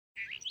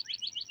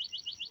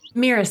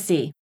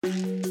Miracy.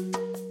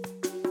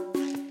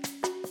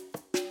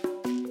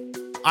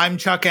 I'm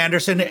Chuck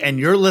Anderson, and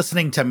you're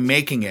listening to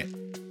Making It.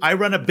 I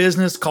run a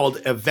business called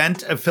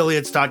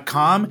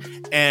eventaffiliates.com,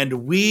 and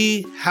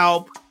we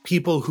help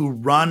people who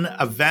run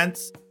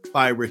events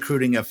by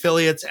recruiting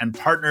affiliates and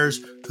partners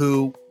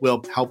who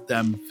will help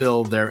them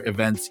fill their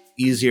events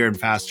easier and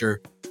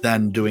faster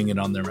than doing it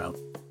on their own.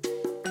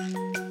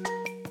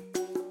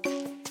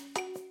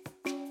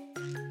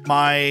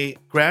 My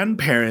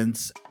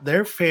grandparents,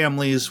 their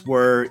families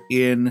were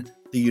in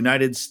the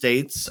United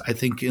States, I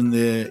think in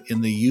the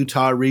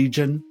Utah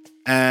region.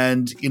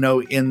 And,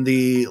 in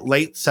the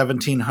late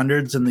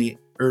 1700s and the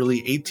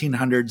early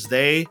 1800s,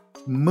 they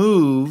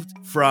moved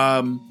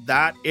from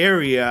that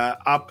area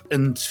up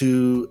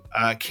into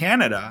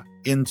Canada,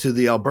 into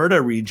the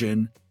Alberta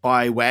region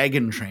by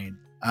wagon train.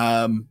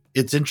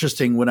 It's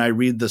interesting when I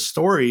read the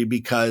story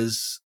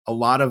because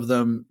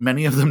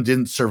many of them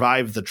didn't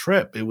survive the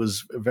trip. It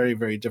was a very,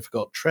 very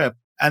difficult trip.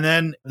 And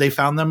then they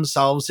found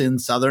themselves in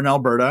southern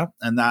Alberta.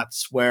 And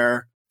that's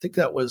where, I think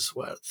that was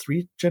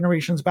 3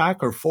 generations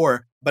back or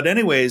 4. But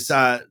anyways,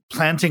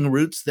 planting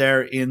roots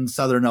there in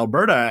southern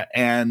Alberta.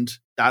 And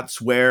that's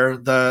where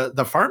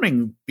the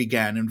farming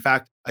began. In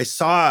fact, I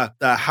saw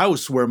the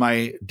house where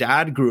my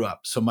dad grew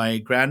up. So my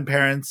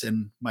grandparents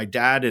and my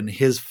dad and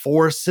his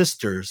 4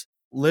 sisters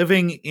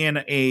living in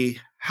a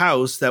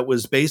house that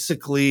was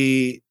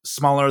basically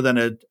smaller than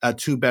a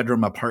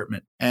 2-bedroom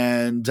apartment.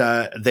 And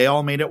they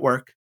all made it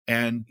work.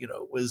 And, it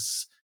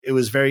was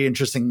a very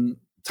interesting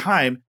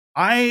time.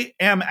 I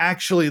am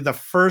actually the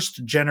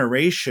first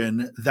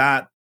generation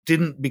that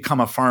didn't become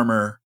a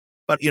farmer.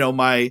 But,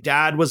 my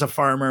dad was a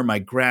farmer. My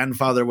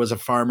grandfather was a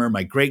farmer.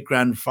 My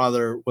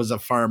great-grandfather was a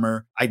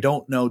farmer. I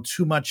don't know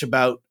too much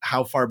about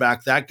how far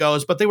back that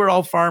goes, but they were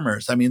all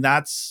farmers. I mean,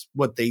 that's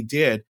what they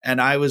did. And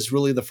I was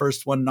really the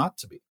first one not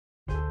to be.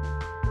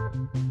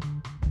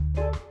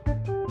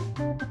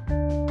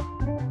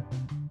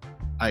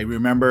 I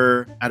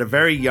remember at a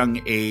very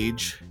young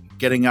age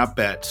getting up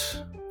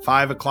at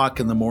 5 o'clock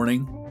in the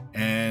morning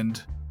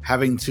and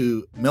having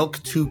to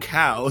milk 2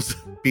 cows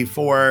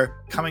before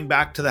coming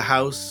back to the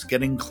house,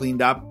 getting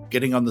cleaned up,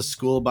 getting on the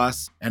school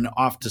bus and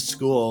off to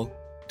school,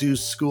 do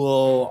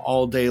school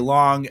all day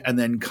long and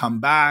then come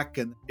back.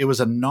 And it was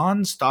a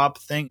nonstop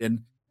thing.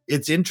 And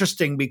it's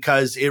interesting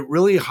because it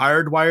really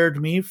hardwired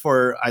me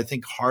for, I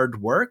think,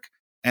 hard work.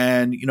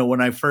 And,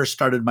 when I first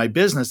started my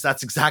business,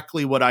 that's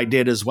exactly what I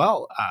did as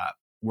well.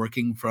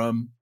 Working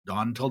from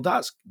dawn till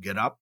dusk, get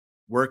up,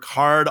 work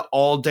hard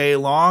all day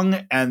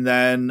long, and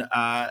then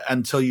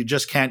until you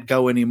just can't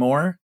go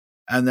anymore,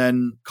 and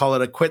then call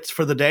it a quits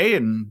for the day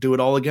and do it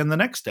all again the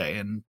next day.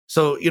 And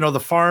so, the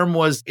farm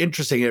was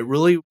interesting. It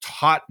really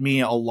taught me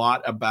a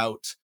lot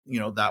about,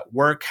 that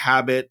work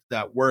habit,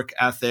 that work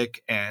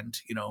ethic, and,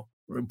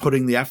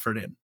 putting the effort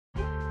in.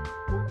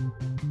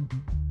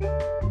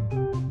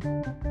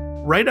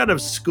 Right out of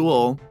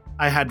school,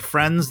 I had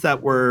friends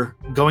that were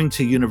going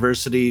to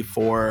university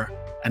for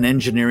an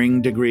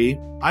engineering degree.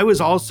 I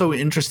was also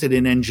interested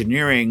in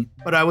engineering,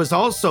 but I was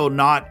also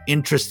not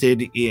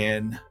interested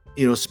in,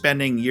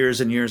 spending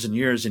years and years and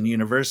years in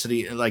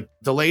university. Like,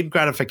 delayed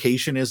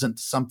gratification isn't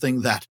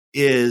something that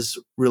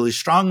is really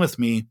strong with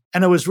me.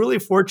 And I was really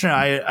fortunate.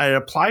 I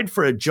applied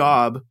for a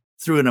job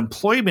through an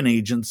employment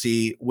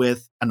agency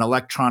with an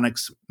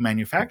electronics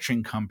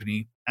manufacturing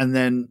company. And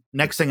then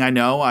next thing I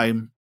know,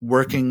 I'm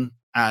working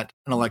at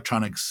an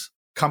electronics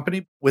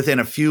company. Within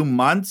a few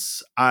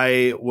months,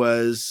 I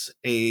was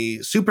a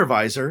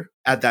supervisor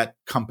at that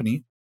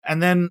company.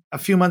 And then a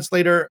few months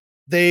later,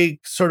 the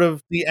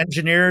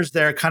engineers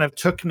there kind of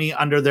took me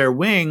under their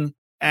wing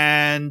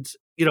and,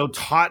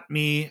 taught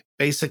me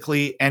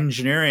basically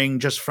engineering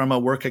just from a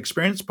work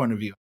experience point of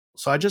view.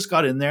 So I just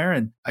got in there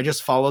and I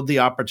just followed the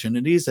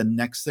opportunities. And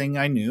next thing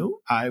I knew,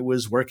 I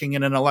was working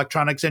in an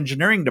electronics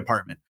engineering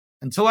department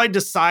until I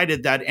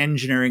decided that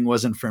engineering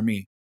wasn't for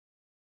me.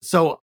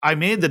 So I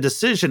made the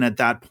decision at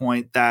that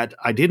point that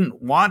I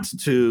didn't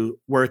want to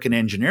work in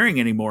engineering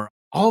anymore.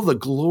 All the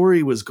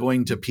glory was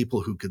going to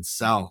people who could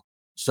sell.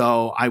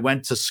 So I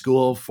went to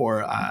school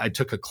I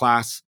took a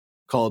class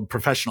called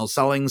Professional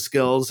Selling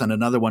Skills and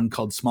another one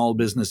called Small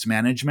Business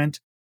Management,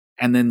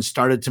 and then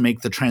started to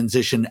make the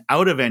transition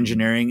out of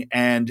engineering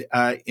and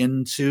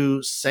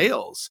into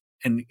sales.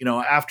 And,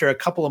 after a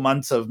couple of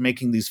months of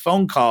making these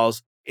phone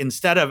calls,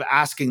 instead of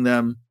asking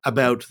them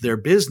about their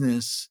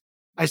business,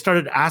 I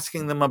started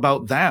asking them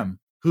about them,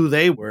 who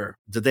they were.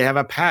 Did they have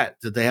a pet?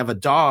 Did they have a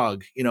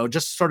dog?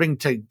 Just starting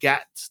to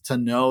get to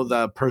know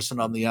the person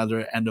on the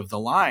other end of the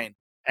line.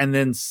 And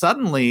then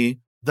suddenly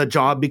the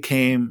job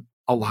became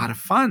a lot of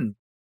fun.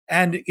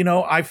 And,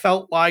 I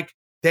felt like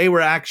they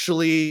were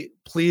actually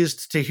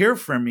pleased to hear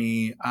from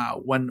me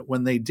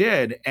when they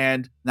did.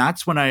 And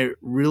that's when I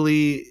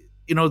really,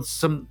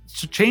 some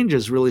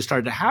changes really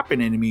started to happen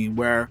in me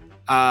where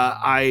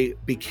I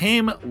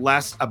became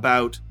less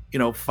about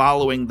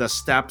following the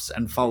steps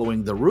and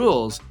following the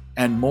rules,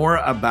 and more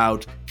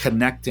about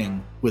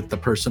connecting with the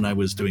person I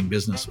was doing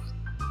business with.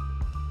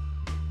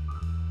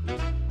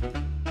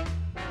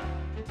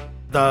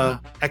 the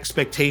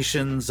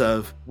expectations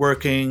of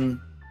working,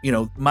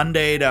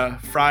 Monday to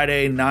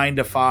Friday, 9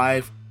 to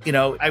 5.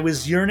 I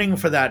was yearning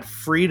for that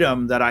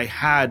freedom that I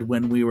had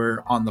when we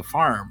were on the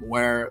farm,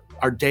 where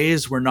our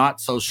days were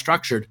not so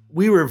structured.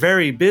 We were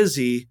very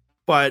busy,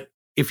 but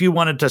if you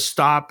wanted to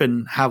stop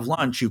and have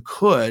lunch, you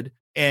could.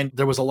 And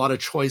there was a lot of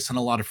choice and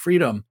a lot of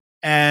freedom.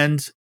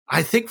 And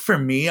I think for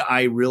me,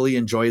 I really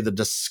enjoy the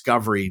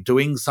discovery,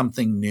 doing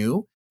something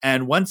new.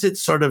 And once it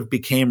sort of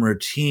became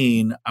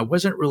routine, I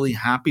wasn't really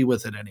happy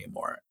with it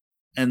anymore.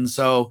 And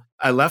so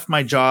I left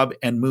my job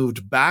and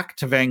moved back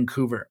to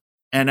Vancouver.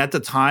 And at the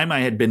time, I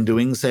had been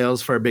doing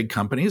sales for a big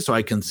company, so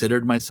I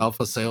considered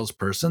myself a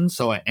salesperson.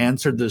 So I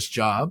answered this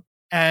job.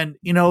 And,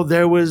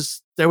 there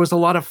was a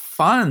lot of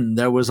fun.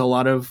 There was a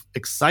lot of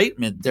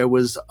excitement. There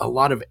was a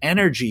lot of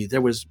energy.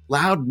 There was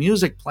loud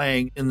music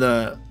playing in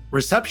the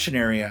reception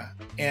area.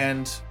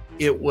 And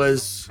it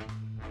was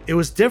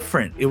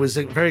different. It was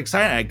very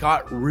exciting. I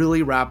got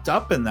really wrapped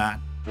up in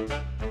that.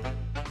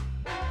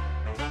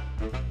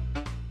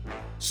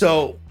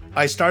 So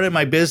I started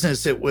my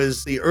business. It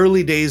was the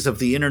early days of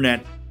the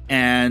internet.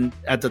 And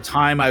at the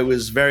time, I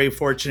was very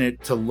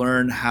fortunate to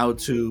learn how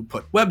to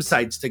put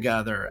websites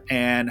together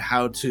and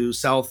how to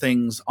sell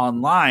things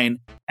online.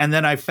 And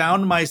then I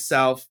found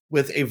myself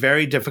with a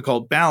very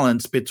difficult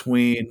balance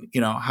between,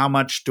 how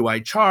much do I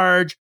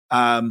charge?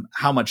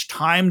 How much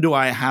time do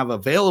I have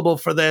available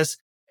for this?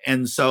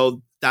 And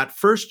so that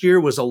first year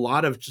was a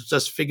lot of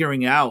just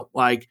figuring out,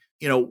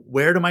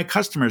 where do my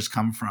customers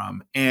come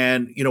from?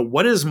 And,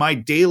 what is my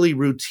daily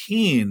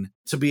routine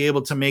to be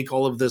able to make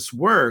all of this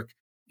work?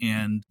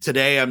 And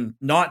today I'm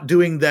not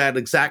doing that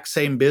exact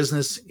same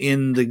business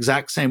in the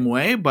exact same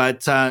way,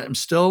 but I'm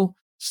still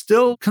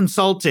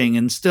consulting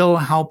and still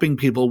helping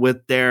people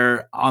with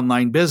their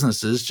online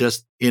businesses,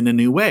 just in a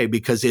new way,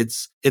 because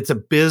it's a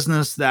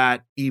business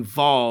that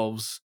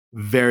evolves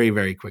very,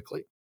 very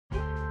quickly.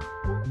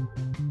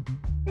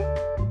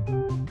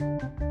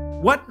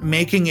 What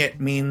making it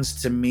means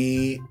to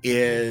me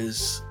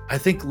is, I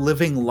think,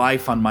 living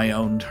life on my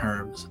own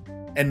terms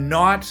and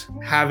not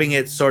having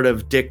it sort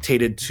of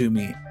dictated to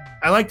me.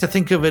 I like to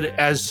think of it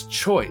as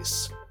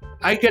choice.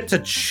 I get to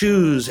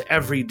choose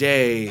every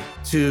day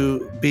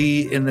to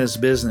be in this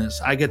business.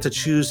 I get to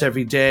choose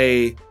every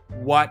day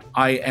what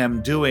I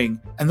am doing.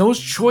 And those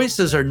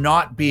choices are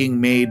not being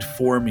made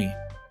for me.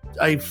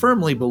 I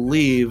firmly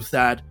believe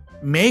that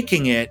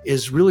making it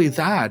is really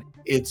that.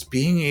 It's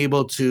being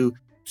able to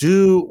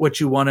do what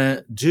you want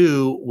to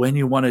do when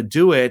you want to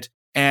do it.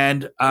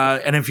 And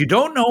if you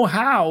don't know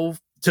how,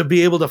 to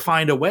be able to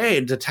find a way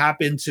and to tap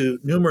into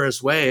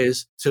numerous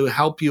ways to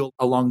help you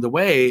along the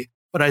way.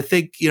 But I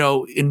think,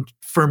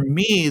 for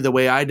me, the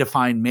way I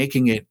define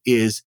making it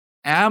is,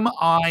 am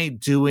I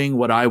doing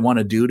what I want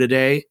to do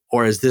today,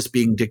 or is this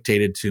being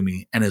dictated to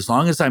me? And as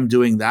long as I'm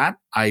doing that,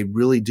 I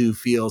really do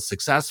feel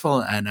successful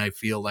and I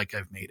feel like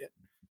I've made it.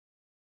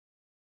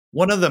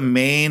 One of the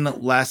main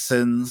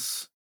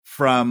lessons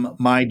from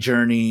my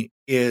journey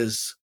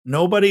is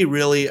nobody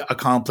really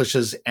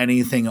accomplishes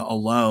anything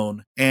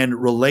alone,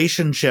 and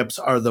relationships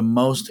are the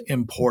most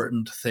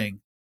important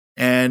thing.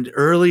 And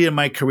early in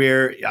my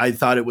career, I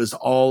thought it was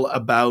all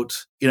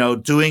about,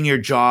 doing your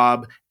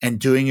job and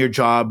doing your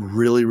job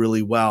really,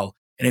 really well.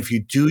 And if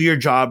you do your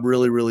job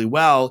really, really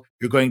well,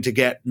 you're going to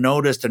get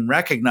noticed and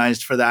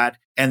recognized for that.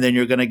 And then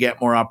you're going to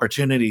get more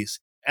opportunities.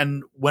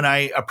 And when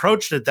I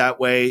approached it that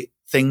way,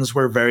 things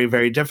were very,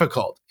 very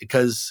difficult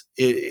because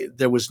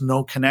there was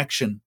no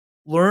connection.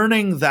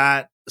 Learning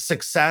that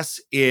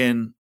success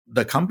in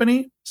the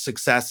company,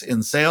 success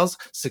in sales,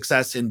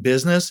 success in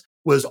business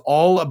was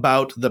all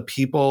about the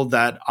people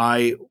that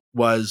I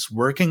was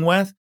working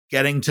with,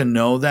 getting to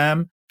know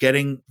them,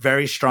 getting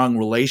very strong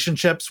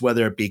relationships,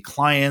 whether it be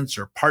clients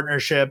or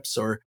partnerships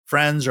or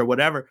friends or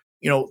whatever.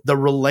 The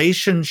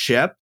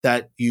relationship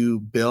that you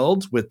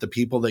build with the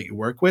people that you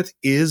work with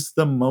is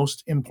the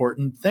most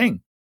important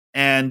thing.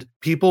 And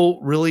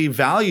people really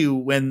value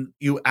when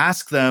you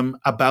ask them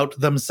about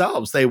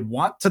themselves. They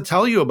want to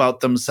tell you about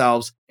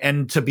themselves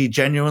and to be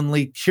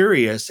genuinely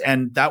curious.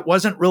 And that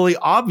wasn't really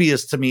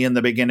obvious to me in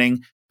the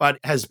beginning, but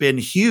has been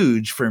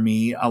huge for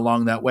me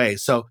along that way.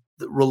 So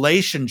the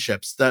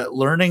relationships,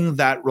 learning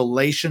that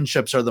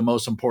relationships are the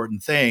most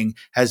important thing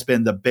has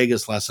been the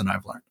biggest lesson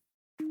I've learned.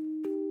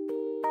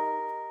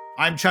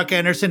 I'm Chuck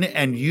Anderson,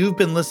 and you've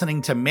been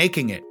listening to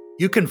Making It.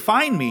 You can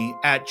find me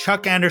at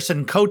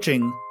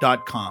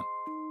chuckandersoncoaching.com.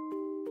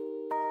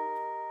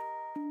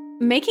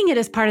 Making It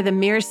is part of the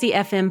Mirasee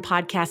FM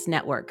podcast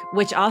network,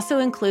 which also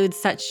includes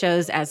such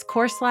shows as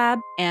Course Lab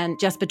and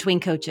Just Between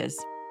Coaches.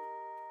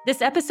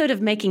 This episode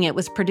of Making It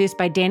was produced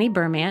by Danny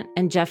Burmant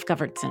and Jeff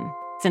Govertson.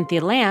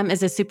 Cynthia Lamb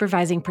is a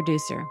supervising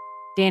producer.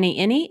 Danny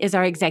Inney is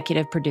our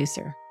executive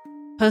producer.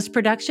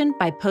 Post-production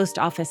by Post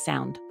Office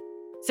Sound.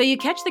 So you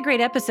catch the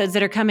great episodes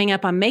that are coming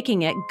up on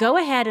Making It, go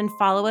ahead and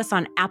follow us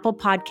on Apple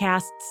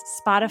Podcasts,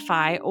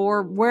 Spotify,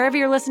 or wherever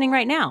you're listening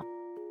right now.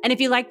 And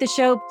if you like the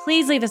show,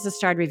 please leave us a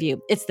starred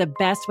review. It's the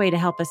best way to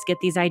help us get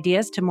these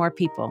ideas to more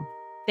people.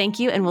 Thank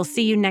you, and we'll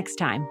see you next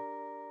time.